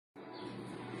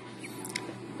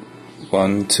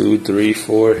1, 2, 3,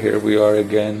 4. Here we are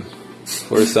again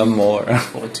for some more.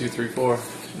 1, 2, 3, 4.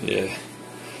 Yeah.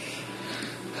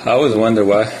 I always wonder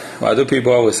why do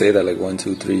people always say that, like 1,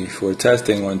 2, 3, 4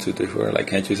 testing, 1, 2, 3, 4. Like,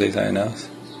 can't you say something else?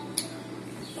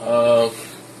 I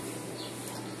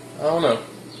don't know.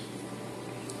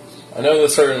 I know that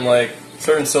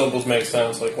certain syllables make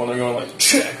sense. Like when they're going like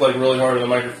check like really hard in the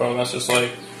microphone, that's just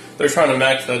like they're trying to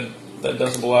max that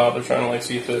decibel out. They're trying to like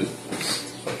see if it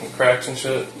fucking cracks and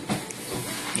shit.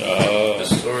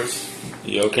 Distorts.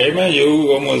 You okay, man?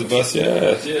 You almost bust your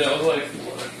ass. Yeah, I was like, I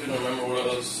couldn't remember what I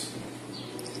was.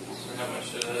 I had my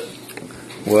shit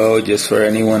at. Well, just for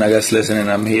anyone, I guess, listening,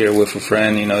 I'm here with a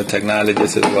friend,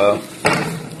 technologist as well.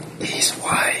 He's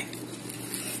white.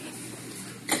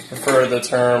 I prefer the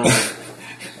term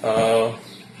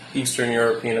Eastern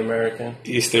European American.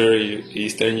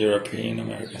 Eastern European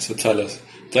American. So tell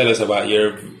us about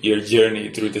your journey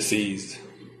through the seas.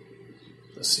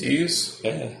 The seas?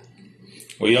 Yeah.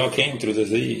 We all came through the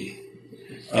sea.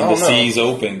 And the seas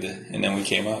opened, and then we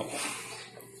came out.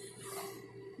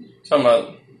 Talking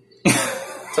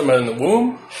about in the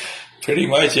womb? Pretty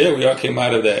much, yeah. We all came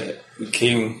out of that. We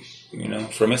came,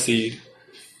 from a seed,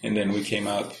 and then we came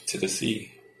out to the sea.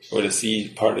 Or the sea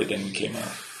parted, and we came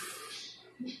out.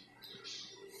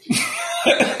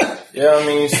 Yeah, I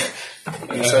mean,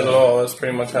 you said it all. That's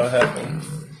pretty much how it happened.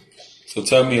 So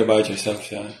tell me about yourself,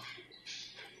 Sean.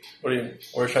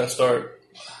 Where should I start?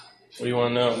 What do you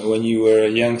want to know? When you were a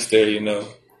youngster,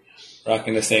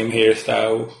 rocking the same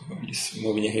hairstyle, just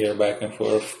moving your hair back and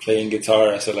forth, playing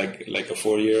guitar as like a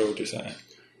 4-year-old or something.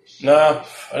 Nah,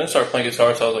 I didn't start playing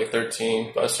guitar until I was like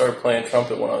 13, but I started playing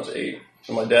trumpet when I was 8.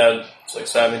 So my dad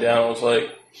sat me down and was like,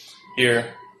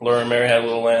 here, learn Mary Had a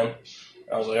Little Lamb.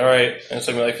 I was like, all right. And it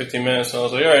took me like 15 minutes, and I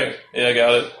was like, all right, yeah, I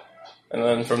got it. And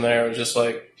then from there, it was just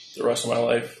like the rest of my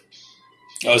life.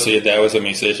 Oh, so your dad was a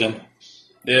musician?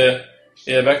 Yeah.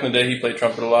 Yeah, back in the day, he played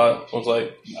trumpet a lot. Was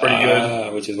like pretty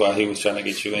good. Which is why he was trying to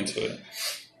get you into it.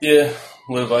 Yeah,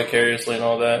 live vicariously and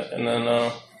all that. And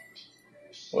then,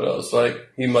 what else? Like,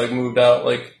 he moved out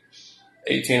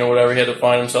 18 or whatever. He had to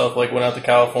find himself, went out to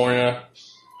California.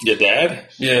 Your dad?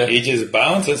 Yeah. He just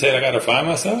bounced and said, I gotta find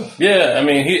myself? Yeah, I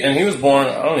mean, he was born,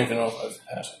 I don't even know if I've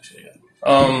passed that shit yet.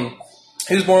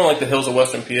 He was born in the hills of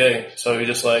Western PA. So he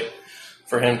just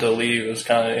for him to leave was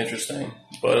kind of interesting.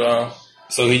 But,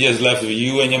 so he just left with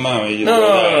you and your mom?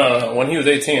 No. When he was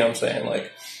 18, I'm saying,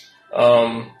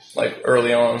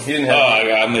 early on. He didn't have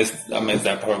I missed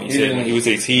that part when you said when he was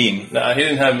 18. Nah, he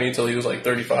didn't have me until he was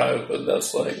 35, but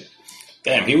that's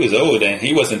Damn, he was old and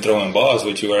he wasn't throwing balls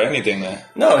with you or anything then.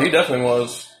 No, he definitely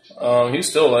was. He's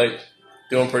still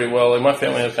doing pretty well. My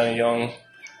family has kind of young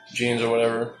genes or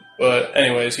whatever. But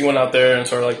anyways, he went out there and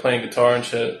started playing guitar and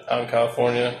shit out in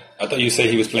California. I thought you said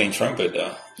he was playing trumpet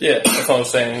though. Yeah, that's what I was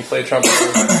saying. He played trumpet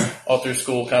all through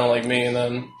school, kind of like me, and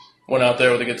then went out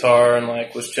there with a guitar and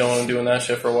was chilling and doing that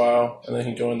shit for a while. And then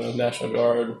he joined the National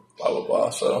Guard, blah blah blah.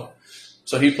 So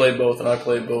he played both and I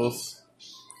played both.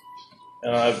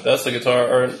 And that's the guitar,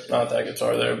 or not that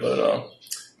guitar there, but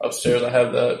upstairs I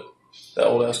have that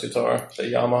old ass guitar, the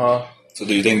Yamaha. So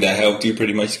do you think that helped you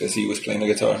pretty much because he was playing the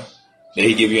guitar? Did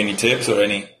he give you any tips or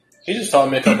any? He just taught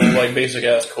me a couple of basic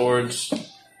ass chords,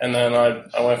 and then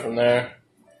I went from there.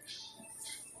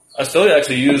 I still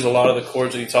actually use a lot of the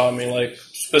chords that he taught me,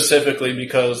 specifically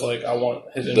because I want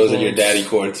his influence. Those are your daddy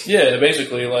chords. Yeah,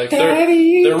 basically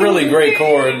they're really great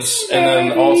chords, and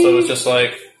then also it's just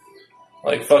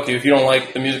fuck you, if you don't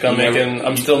like the music I'm making,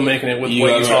 I'm still making it with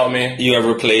what you taught me. You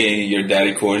ever play your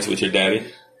daddy chords with your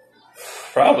daddy?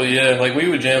 Probably, yeah. We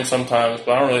would jam sometimes,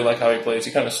 but I don't really like how he plays.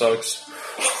 He kind of sucks.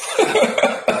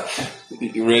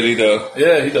 Really, though?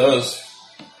 Yeah, he does.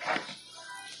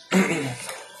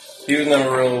 He was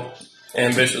never real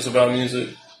ambitious about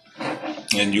music.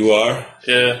 And you are?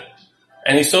 Yeah.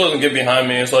 And he still doesn't get behind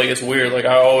me. It's it's weird.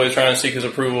 I always try to seek his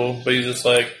approval, but he's just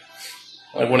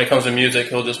when it comes to music,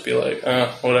 he'll just be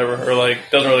whatever. Or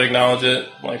doesn't really acknowledge it.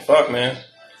 I'm like, fuck, man.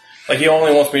 He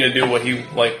only wants me to do what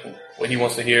he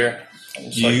wants to hear.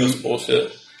 This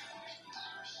bullshit.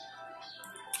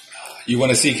 You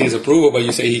want to seek his approval, but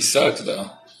you say he sucks, though.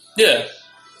 Yeah.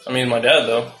 I mean, my dad,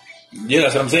 though. Yeah,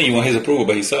 that's what I'm saying. You want his approval,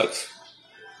 but he sucks.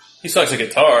 He sucks at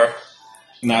guitar.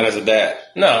 Not as a dad.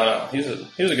 No. He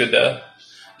was a good dad.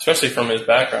 Especially from his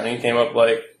background. He came up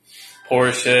poor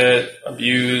as shit,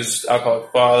 abused,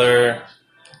 alcoholic father.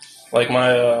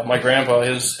 My grandpa,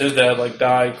 his dad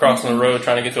died crossing the road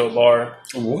trying to get to a bar.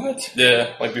 What?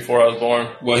 Yeah, before I was born.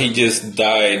 Well, he just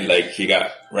died he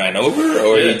got ran over,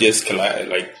 or he just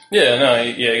collided Yeah, no,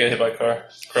 he got hit by a car.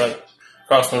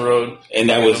 Crossing the road. And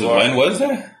that was when was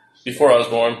that? Before I was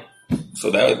born. So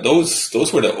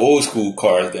those were the old school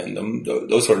cars then.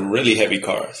 Those were really heavy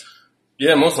cars.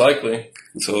 Yeah, most likely.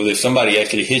 So if somebody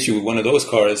actually hits you with one of those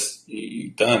cars,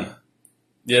 you're done.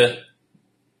 Yeah.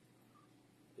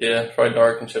 Yeah, probably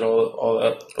dark and shit, all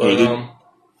that. But,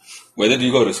 where did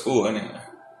you go to school anyway?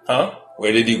 Huh?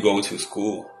 Where did you go to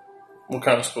school? What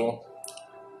kind of school?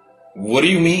 What do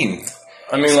you mean?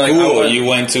 I mean, school, you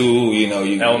went to, you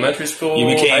elementary school. You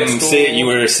became high school. You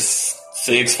were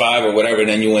 6'5" or whatever, and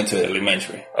then you went to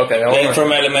elementary. Okay. Then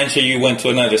from elementary, you went to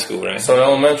another school, right? So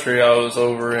elementary, I was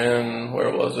over in,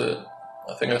 where was it?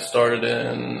 I think I started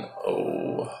in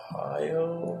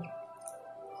Ohio.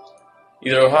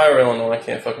 Either Ohio or Illinois, I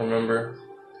can't fucking remember.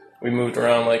 We moved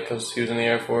around, because he was in the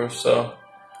Air Force, so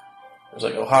it was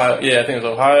Ohio. Yeah, I think it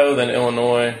was Ohio, then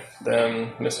Illinois,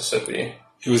 then Mississippi.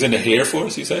 He was in the Air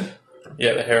Force, you said?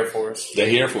 Yeah, the Air Force. The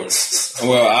Air Force.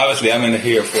 Well, obviously, I'm in the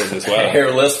Air Force as well.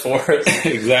 Hairless Force.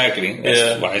 Exactly.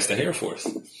 That's why it's the Air Force.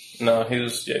 No, he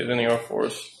was in the Air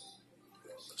Force.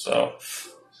 So.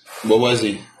 What was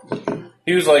he?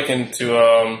 He was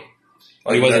into,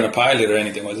 he wasn't a pilot or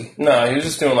anything, was he? No, he was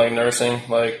just doing nursing,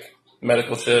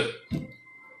 medical shit.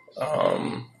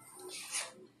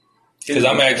 Because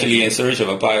I'm actually in search of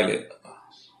a pilot,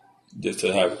 just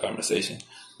to have a conversation.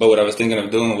 But what I was thinking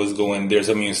of doing was there's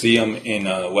a museum in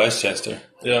Westchester.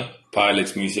 Yeah.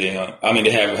 Pilots Museum. I mean,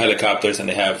 they have helicopters and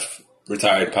they have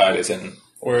retired pilots and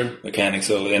mechanics.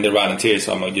 And they're volunteers,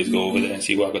 so I'm going to just go over there and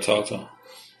see who I could talk to.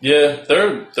 Yeah,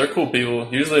 they're cool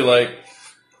people. Usually,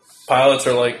 pilots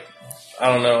are I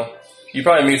don't know. You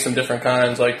probably meet some different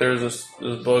kinds. There's this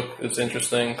book that's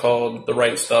interesting called The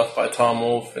Right Stuff by Tom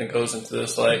Wolfe, and it goes into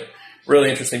this really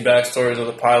interesting backstories of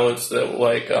the pilots that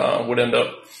would end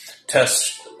up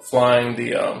flying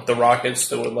the rockets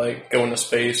that would go into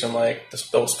space and the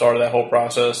start of that whole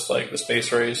process, the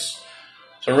space race.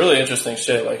 So really interesting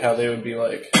shit, how they would be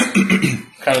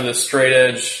kind of this straight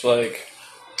edge,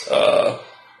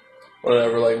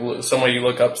 whatever, somebody you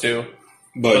look up to.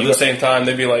 But at the same time,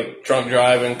 they'd be drunk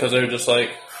driving because they're just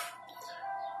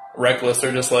reckless.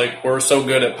 They're just we're so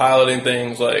good at piloting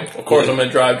things. Of course, I'm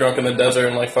gonna drive drunk in the desert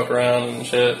and fuck around and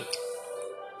shit.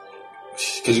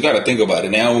 Because you got to think about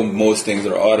it. Now most things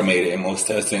are automated and most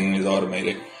testing is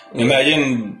automated.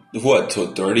 Imagine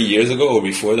 30 years ago or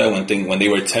before that when they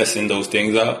were testing those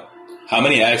things out. How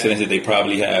many accidents did they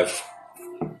probably have?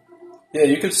 Yeah,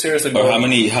 you could seriously. Or how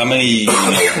many how many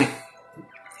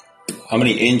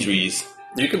injuries?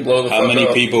 You could blow the. How many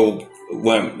up. people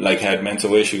had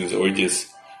mental issues or just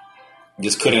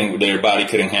couldn't, their body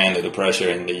couldn't handle the pressure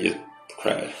and they just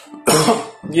crashed.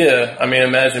 Yeah, I mean,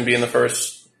 imagine being one of the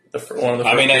first.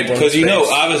 I mean, because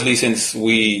obviously, since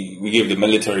we give the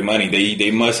military money,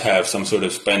 they must have some sort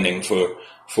of spending for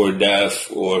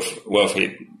death or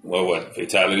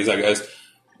fatalities, I guess,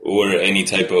 or any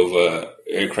type of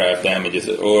aircraft damages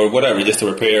or whatever, just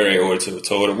to repair it or to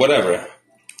tow it or whatever.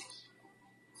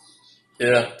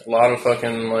 Yeah, a lot of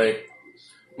fucking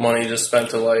money just spent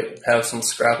to have some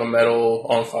scrap of metal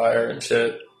on fire and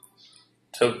shit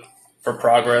for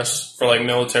progress, for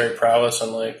military prowess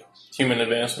and human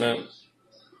advancement.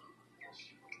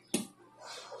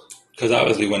 Because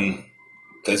obviously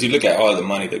because you look at all the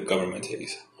money the government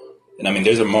takes, and I mean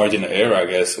there's a margin of error, I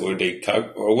guess, or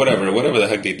whatever the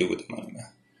heck they do with the money, man.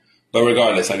 But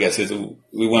regardless, I guess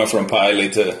we went from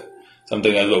pilot to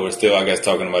something else, but we're still, I guess,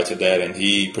 talking about your dad, and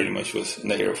he pretty much was in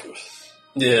the Air Force.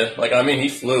 Yeah, he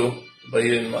flew, but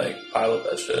he didn't pilot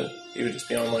that shit. He would just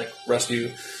be on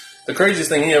rescue. The craziest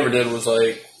thing he ever did was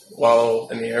while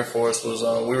in the Air Force was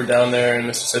we were down there in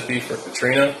Mississippi for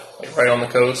Katrina, right on the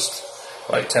coast,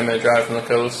 10-minute drive from the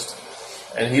coast,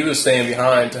 and he was staying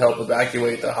behind to help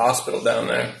evacuate the hospital down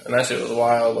there, and that shit was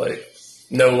wild.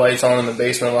 No lights on in the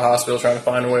basement of the hospital, trying to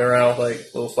find a way around with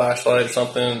a little flashlight or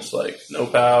something. It's no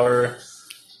power.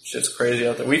 Shit's crazy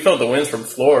out there. We felt the winds from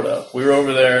Florida. We were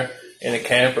over there in a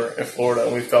camper in Florida,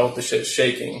 and we felt the shit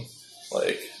shaking.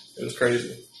 It was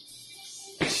crazy.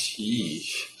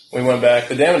 Sheesh. We went back.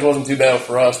 The damage wasn't too bad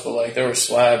for us, but there were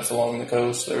slabs along the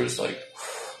coast. There was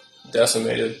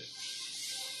decimated.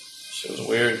 Shit was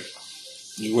weird.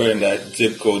 You wearing that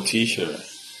zip code T-shirt?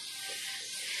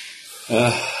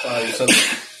 You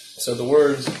said the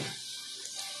words.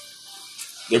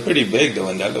 They're pretty big though,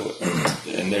 and they're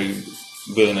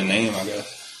building a name, I guess.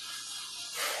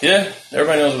 Yeah,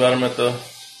 everybody knows about them at the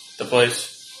place.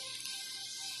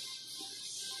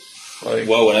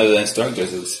 Well, one of the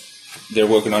instructors they're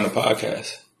working on the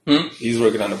podcast. He's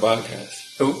working on the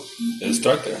podcast. Who? The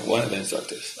instructor, one of the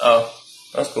instructors. Oh,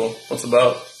 that's cool. What's it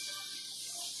about?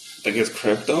 I think it's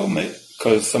crypto, mate.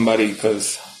 Because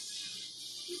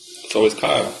so is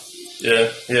Kyle.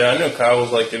 Yeah. I know Kyle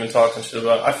was like even talking shit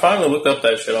about. I finally looked up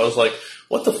that shit. I was like,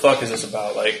 what the fuck is this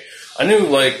about? Like, I knew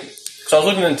like, so I was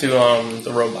looking into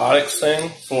the robotics thing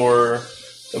for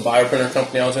the bioprinter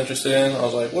company I was interested in. I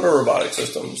was like, what are robotic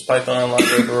systems? Python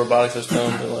library for robotic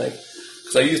systems, and like,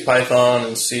 because I use Python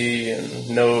and C and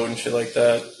Node and shit like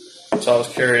that. So I was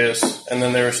curious, and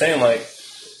then they were saying like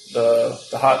the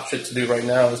hot shit to do right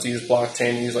now is to use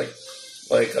blockchain and use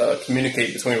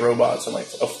communicate between robots and like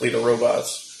a fleet of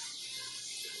robots.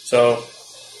 So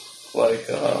like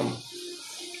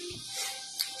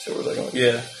shit, where's that going?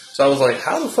 Yeah. So I was like,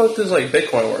 how the fuck does like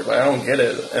Bitcoin work? Like I don't get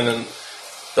it. And then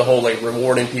the whole like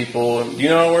rewarding people. Do you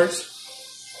know how it works?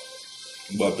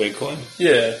 What, Bitcoin?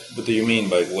 Yeah. What do you mean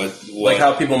by what? Like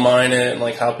how people mine it and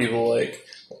like how people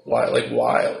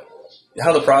why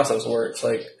how the process works.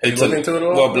 Like have you looked into it at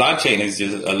all? Well, blockchain is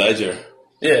just a ledger.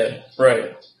 Yeah,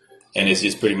 right. And it's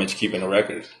just pretty much keeping a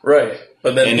record. Right.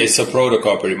 But then it's a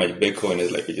protocol pretty much. Bitcoin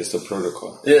is like just a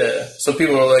protocol. Yeah. So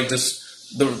people are like just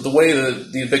the way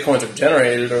that these Bitcoins are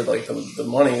generated or like the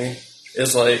money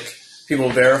is like people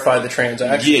verify the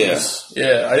transactions.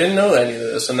 Yeah. I didn't know any of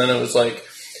this. And then it was like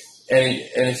and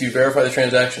if you verify the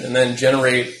transaction and then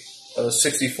generate a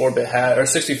 64-bit hash or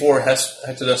 64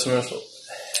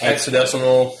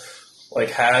 hexadecimal like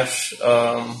hash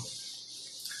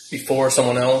before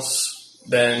someone else,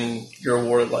 then you're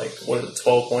awarded like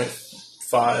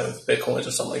 12.5 bitcoins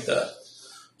or something like that.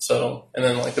 So and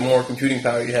then like the more computing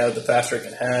power you have, the faster it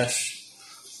can hash.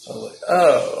 So I was like,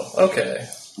 oh, okay. I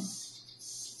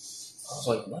was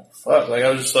like, what the fuck? Like I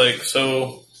was just like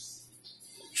so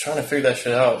trying to figure that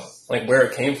shit out, like where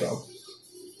it came from.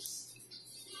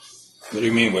 What do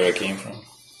you mean where it came from?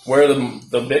 Where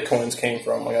the bitcoins came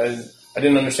from? Like I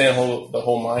didn't understand the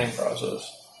whole mining process.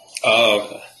 Oh,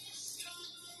 okay.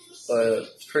 But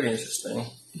it's pretty interesting.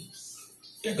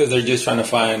 Yeah, because they're just trying to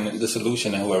find the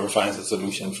solution, and whoever finds the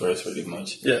solution first, pretty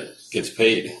much, gets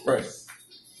paid. Right.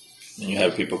 And you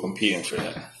have people competing for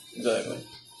that. Exactly.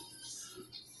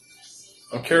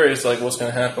 I'm curious, like, what's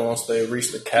going to happen once they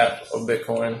reach the cap of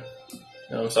Bitcoin. You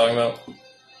know what I'm talking about?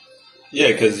 Yeah,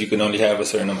 because you can only have a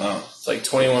certain amount. It's like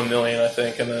 21 million, I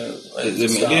think, and then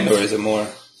is it million or is it more?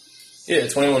 Yeah,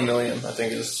 21 million, I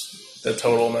think, is the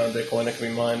total amount of Bitcoin that can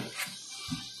be mined.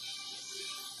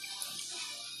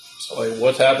 So, like,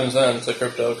 what happens then to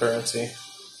cryptocurrency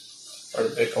or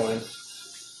to Bitcoin?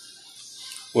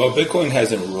 Well, Bitcoin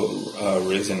hasn't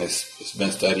risen. It's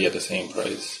been steady at the same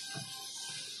price.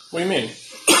 What do you mean?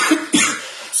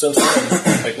 Since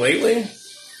when? Like, lately?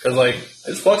 Because, like,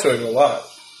 it's fluctuated a lot.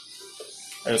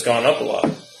 And it's gone up a lot.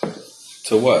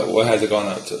 So what? What has it gone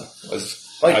up to?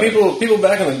 People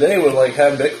back in the day would like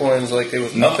have Bitcoins like it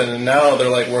was nothing, and now they're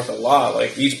like worth a lot.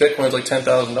 Like each Bitcoin's like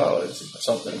 $10,000 or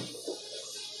something.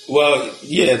 Well,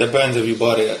 yeah, it depends if you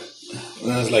bought it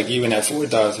when it's like even at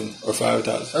 4,000 or 5,000.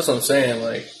 That's what I'm saying.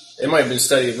 Like it might have been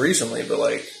steady recently, but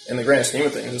like in the grand scheme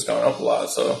of things, it's gone up a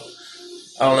lot. So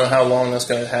I don't know how long that's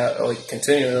going to like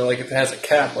continue. Like if it has a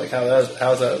cap, like how does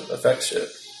that affect shit?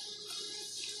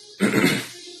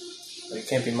 It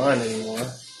can't be mined anymore.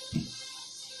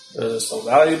 Is it still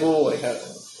valuable? Like, can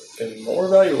it be more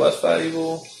valuable, less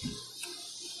valuable?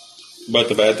 But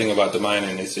the bad thing about the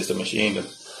mining is just the machine,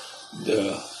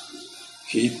 the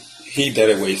heat that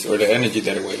it wastes, or the energy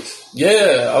that it wastes.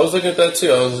 Yeah, I was looking at that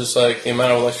too. I was just like, the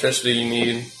amount of electricity you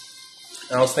need.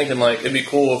 And I was thinking, like, it'd be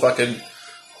cool if I could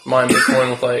mine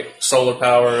Bitcoin with, like, solar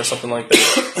power or something like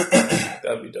that.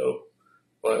 That'd be dope.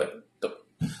 But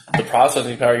the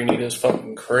processing power you need is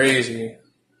fucking crazy.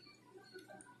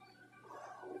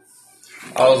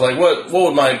 I was like, what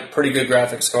would my pretty good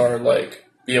graphics card like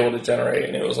be able to generate?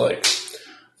 And it was like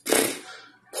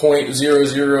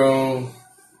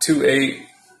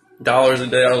 $0.0028 a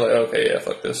day. I was like, okay, yeah,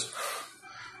 fuck this.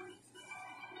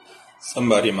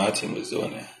 Somebody in my team was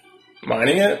doing it.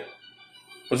 Mining it?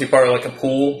 Was he part of like a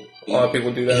pool? A lot of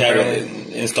people do that. He had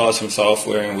installed some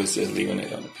software and was just leaving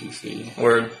it on the PC.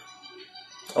 Word.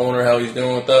 I wonder how he's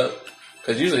doing with that.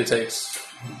 Because usually it takes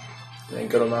a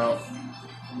good amount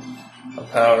of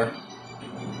power.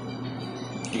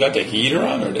 You got the heater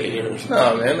on or the air?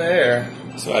 No, man, the air.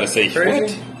 So I had to say,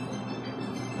 crazy.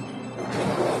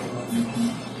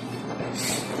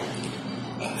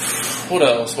 What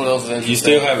else? What else is interesting? You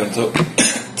still haven't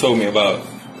told me about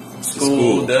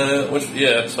school.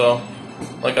 So,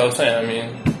 like I was saying, I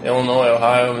mean, Illinois,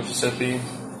 Ohio, Mississippi.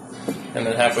 And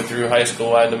then halfway through high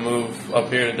school, I had to move up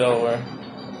here to Delaware.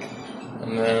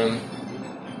 And then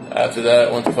after that,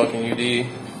 I went to fucking UD.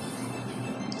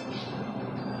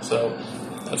 So,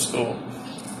 that's cool.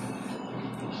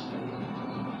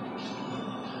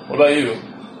 What about you?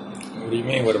 What do you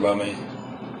mean, what about me?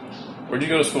 Where'd you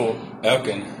go to school?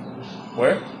 Elkin.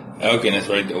 Where? Elgin is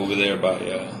right over there by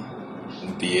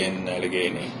the end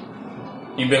Allegheny.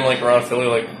 You've been like around Philly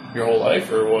like your whole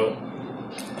life, or what?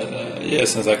 Yeah,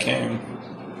 since I came.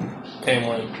 Came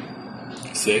when?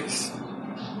 6.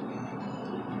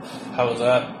 How was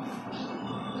that?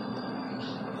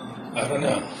 I don't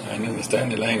know. I didn't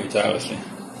understand the language, obviously.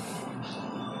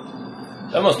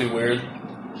 That must be weird.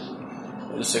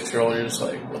 As a 6-year-old, you're just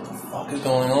like, what the fuck is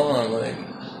going on? Like,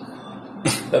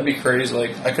 that'd be crazy.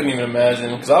 Like, I couldn't even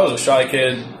imagine. Because I was a shy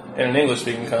kid in an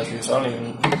English-speaking country, so I don't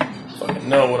even fucking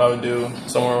know what I would do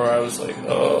somewhere where I was like,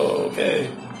 oh, okay.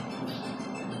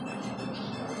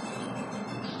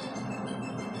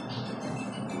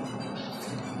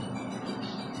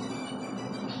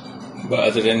 But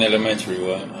other than elementary,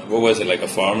 what was it, like a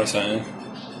farm or something?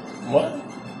 What?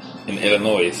 In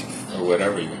Illinois, or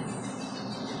whatever.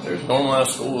 There's normal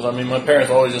ass schools. I mean, my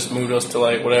parents always just moved us to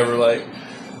like whatever, like,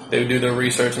 they would do their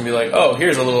research and be like, oh,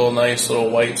 here's a little nice little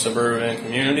white suburban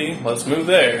community. Let's move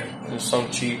there. There's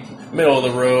some cheap, middle of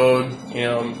the road,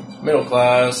 middle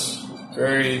class,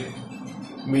 very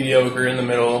mediocre in the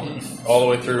middle, all the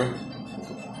way through.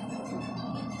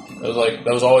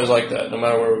 That was always like that, no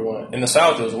matter where we went. In the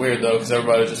South, it was weird though, because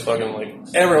everybody was just fucking like,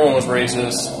 everyone was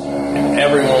racist, and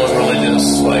everyone was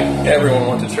religious. Like, everyone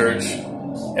went to church.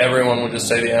 Everyone would just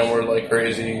say the N-word like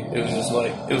crazy. It was just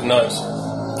like, it was nuts.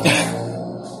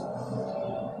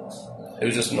 It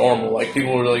was just normal. Like,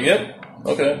 people were like, yep,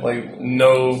 okay. Like,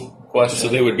 no question. So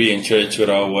they would be in church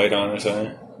with all white on or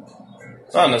something?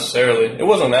 Not necessarily. It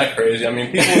wasn't that crazy. I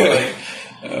mean, people were like,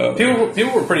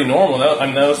 people were pretty normal. That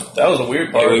was a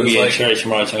weird part. They would be in like, church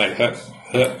marching like, like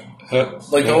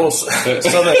the whole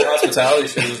Southern hospitality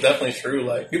shit is definitely true.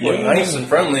 Like, people are nice and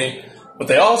friendly, but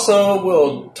they also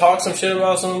will talk some shit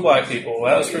about some black people.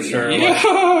 That's for sure. Yeah.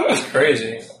 Like, it's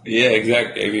crazy. Yeah,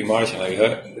 exactly. They be marching like,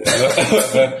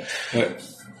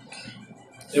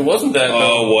 It wasn't that.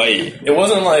 Oh, white. It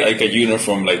wasn't like a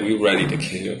uniform, like we ready to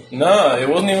kill. Nah, it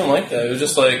wasn't even like that. It was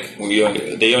just like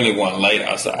they only want light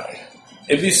outside.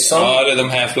 It'd be some. All of them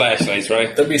have flashlights,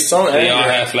 right? There'd be some anger. They all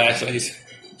have flashlights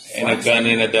and a gun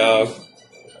and a dog.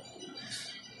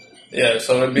 Yeah,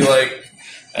 so it'd be like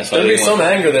there'd be some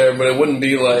anger there, but it wouldn't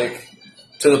be like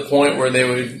to the point where they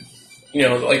would,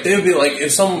 like they would be like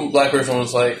if some black person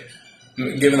was like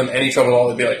giving them any trouble at all,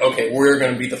 they'd be like, okay, we're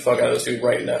gonna beat the fuck out of this dude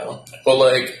right now. But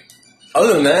like,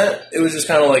 other than that, it was just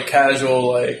kind of like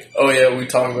casual, like, oh yeah, we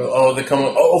talk about,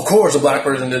 of course a black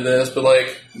person did this, but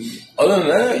like, other than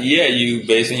that, yeah, you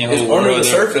basing your whole world under the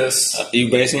surface.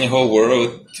 You basing your whole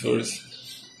world towards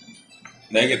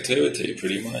negativity,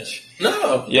 pretty much.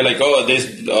 No, yeah, like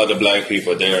the black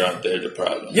people, they're the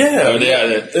problem. Yeah,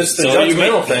 it's the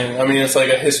judgmental thing. I mean, it's like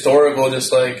a historical,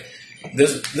 just like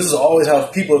this is always how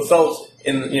people have felt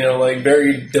in, like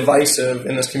very divisive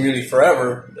in this community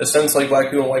forever. A sense like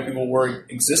black people and white people were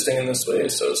existing in this way.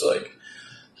 So it's like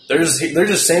they're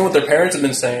just saying what their parents have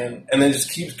been saying, and then it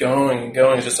just keeps going and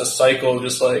going. It's just a cycle of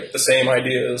just like the same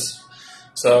ideas.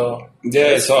 So yeah,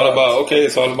 it's all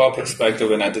about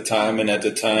perspective. And at the time,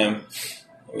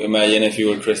 imagine if you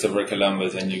were Christopher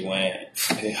Columbus and you went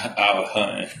out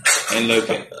hunting and look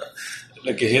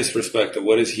at his perspective.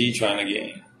 What is he trying to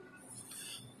gain?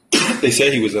 They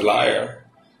said he was a liar.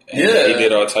 And he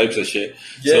did all types of shit.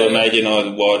 Yeah. So imagine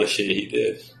all the shit he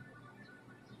did.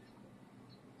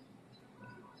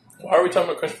 Why are we talking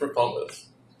about Christopher Columbus?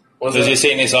 Because you're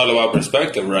saying it's all about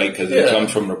perspective, right? Because it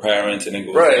comes from the parents and it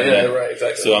goes right,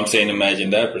 exactly. So I'm saying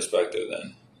imagine that perspective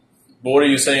then. But what are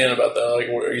you saying about that? Like,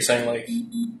 what are you saying, like,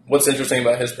 what's interesting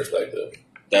about his perspective?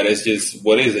 That is just,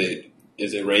 what is it?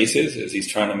 Is it racist? Is he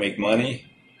trying to make money?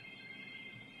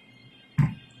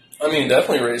 I mean,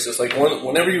 definitely racist. Like,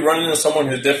 whenever you run into someone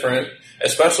who's different,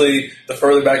 especially the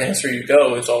further back in history you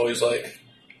go, it's always like,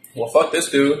 well, fuck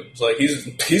this dude. It's like,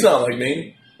 he's not like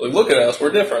me. Like, look at us,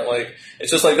 we're different. Like,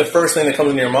 it's just like the first thing that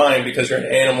comes into your mind because you're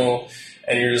an animal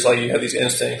and you're just like, you have these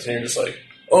instincts and you're just like,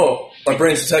 oh, my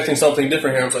brain's detecting something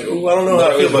different here. I was like, oh, I don't know how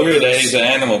I feel about weird that he's an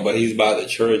animal, but he's by the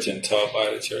church and taught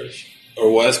by the church.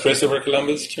 Or was Christopher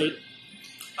Columbus church?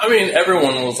 I mean,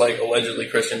 everyone was like allegedly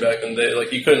Christian back in the day.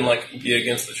 Like, you couldn't like be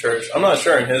against the church. I'm not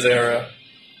sure in his era,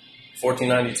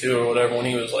 1492 or whatever, when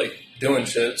he was like doing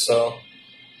shit. So,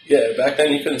 yeah, back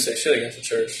then you couldn't say shit against the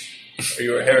church, or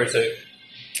you were a heretic.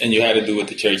 And you had to do what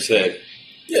the church said.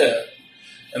 Yeah,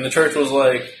 and the church was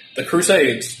like, the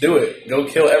Crusades, do it. Go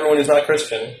kill everyone who's not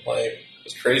Christian. Like,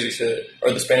 it's crazy shit.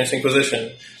 Or the Spanish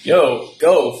Inquisition. Yo,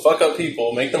 go, fuck up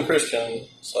people, make them Christian.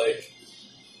 It's like,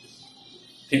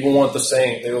 people want the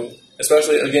same. They'll,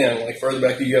 especially, again, like, further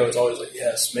back you go, it's always like,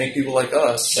 yes, make people like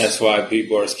us. That's why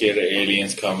people are scared of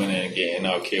aliens coming in and getting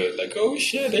all killed. Like, oh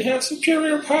shit, they have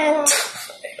superior power.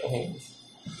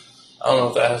 I don't know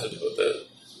if that has to do with it.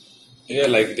 Yeah,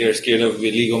 like they're scared of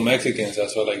illegal Mexicans.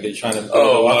 That's why like they're trying to.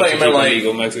 Oh, I thought you meant like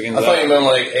illegal Mexicans. I thought you meant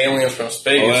like aliens from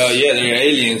space. Oh, well, yeah, they're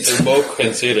aliens. They're both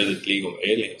considered illegal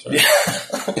aliens, right?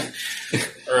 Yeah.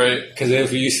 Right. Because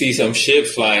if you see some ship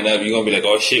flying up, you're gonna be like,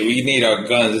 "Oh shit, we need our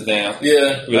guns now."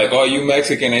 Yeah. Be like, "Oh, you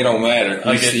Mexican, they don't matter.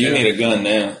 You need a gun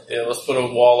now." Yeah, let's put a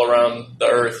wall around the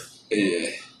Earth.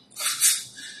 Yeah.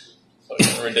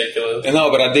 Fucking ridiculous. No,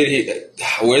 but I did hear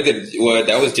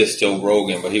that was just Joe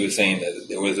Rogan, but he was saying that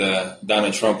there was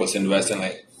Donald Trump was investing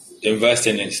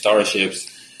in starships.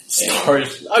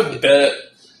 I bet.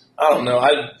 I don't know.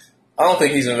 I don't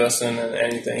think he's investing in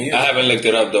anything. I haven't looked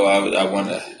it up though.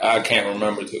 I can't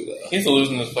remember to though. He's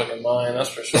losing his fucking mind, that's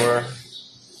for sure.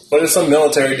 But if some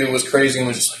military dude was crazy and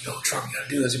was just like, "Yo, Trump, you gotta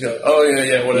do this," you'd be like, "Oh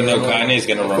yeah, whatever." You know, Kanye's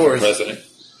gonna run for president.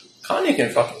 Kanye can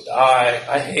fucking die.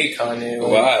 I hate Kanye.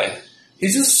 Why?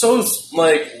 He's just so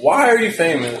like, why are you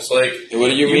famous? Like, what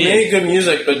do you mean? You make good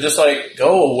music, but just like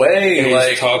go away. He's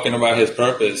like talking about his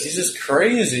purpose. He's just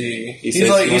crazy. He's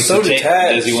so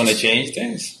detached. Does he want to change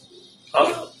things?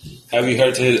 Huh? Have you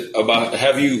heard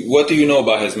what do you know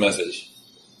about his message?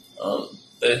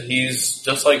 That he's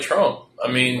just like Trump.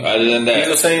 I mean, other than that, he's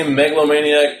the same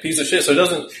megalomaniac piece of shit. So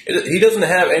he doesn't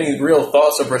have any real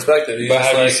thoughts or perspective. He's but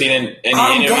have you seen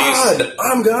any interviews?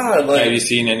 I'm God. Like, have you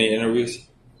seen any interviews?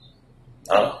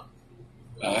 Oh.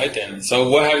 All right then. So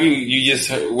what have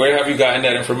where have you gotten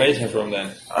that information from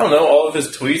then? I don't know, all of his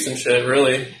tweets and shit,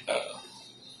 really.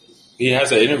 He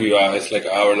has an interview out. It's like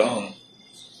an hour long.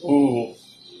 Ooh.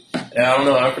 Yeah, I don't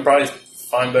know. I could probably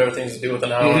find better things to do with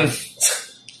an hour.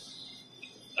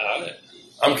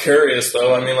 I'm curious,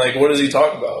 though. I mean, like, what does he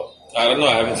talk about? I don't know.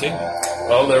 I haven't seen it.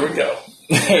 Well, there we go.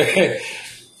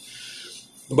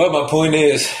 But my point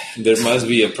is, there must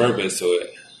be a purpose to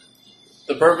it.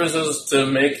 The purpose is to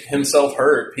make himself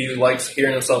heard. He likes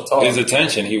hearing himself talk. His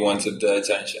attention. He wants the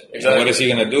attention. Exactly. So what is he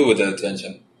going to do with the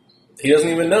attention? He doesn't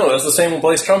even know. That's the same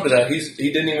place Trump is at.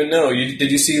 He didn't even know.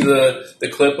 Did you see the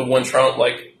clip of when Trump,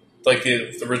 like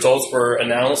the results were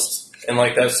announced and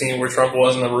like that scene where Trump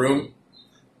was in the room?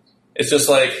 It's just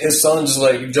like his son just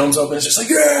like jumps up and it's just like,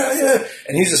 yeah.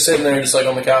 And he's just sitting there just like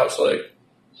on the couch like,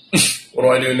 what do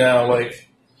I do now? Like,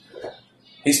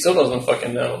 he still doesn't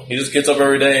fucking know. He just gets up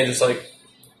every day and just like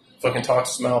fucking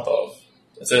talks his mouth off.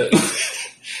 That's it.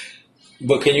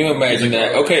 But can you imagine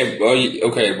that? Okay,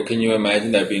 but can you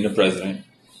imagine that being the president?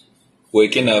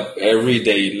 Waking up every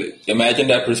day. Imagine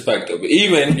that perspective.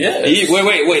 Even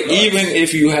even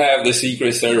if you have the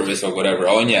Secret Service or whatever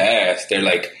on your ass, they're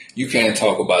like, you can't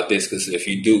talk about this because if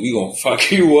you do, we gonna fuck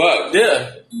you up.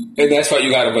 Yeah, and that's why you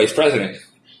got a vice president.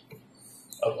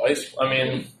 A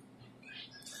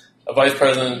vice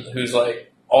president who's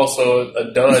like also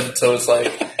a dud. So it's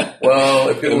like, well,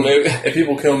 if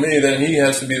people kill me, then he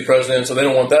has to be the president. So they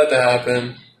don't want that to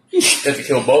happen. They have to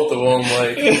kill both of them.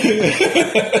 Like,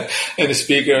 and the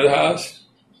Speaker of the House.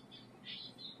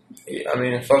 I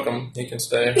mean, fuck him. He can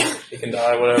stay. He can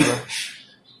die. Whatever.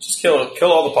 Just kill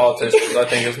all the politicians. I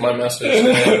think is my message.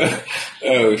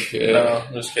 Oh shit! No,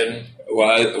 I'm just kidding.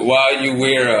 Why you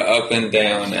wear a up and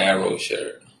down arrow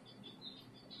shirt?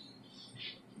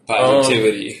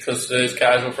 Positivity. Because today's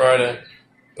Casual Friday.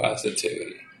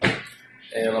 Positivity.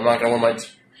 And I'm not gonna wear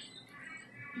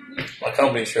my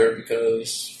company shirt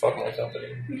because fuck my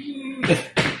company.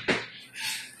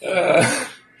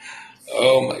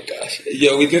 Oh my gosh.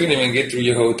 Yo, we didn't even get through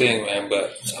your whole thing, man,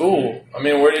 but... School. I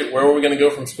mean, where were we going to go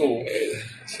from school?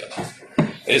 So,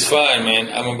 it's fine, man.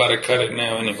 I'm about to cut it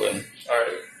now anyway.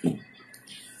 Alright.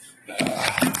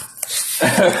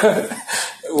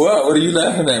 What are you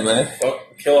laughing at, man?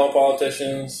 Kill all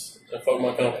politicians and fuck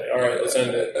my company. Alright, let's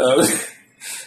end it.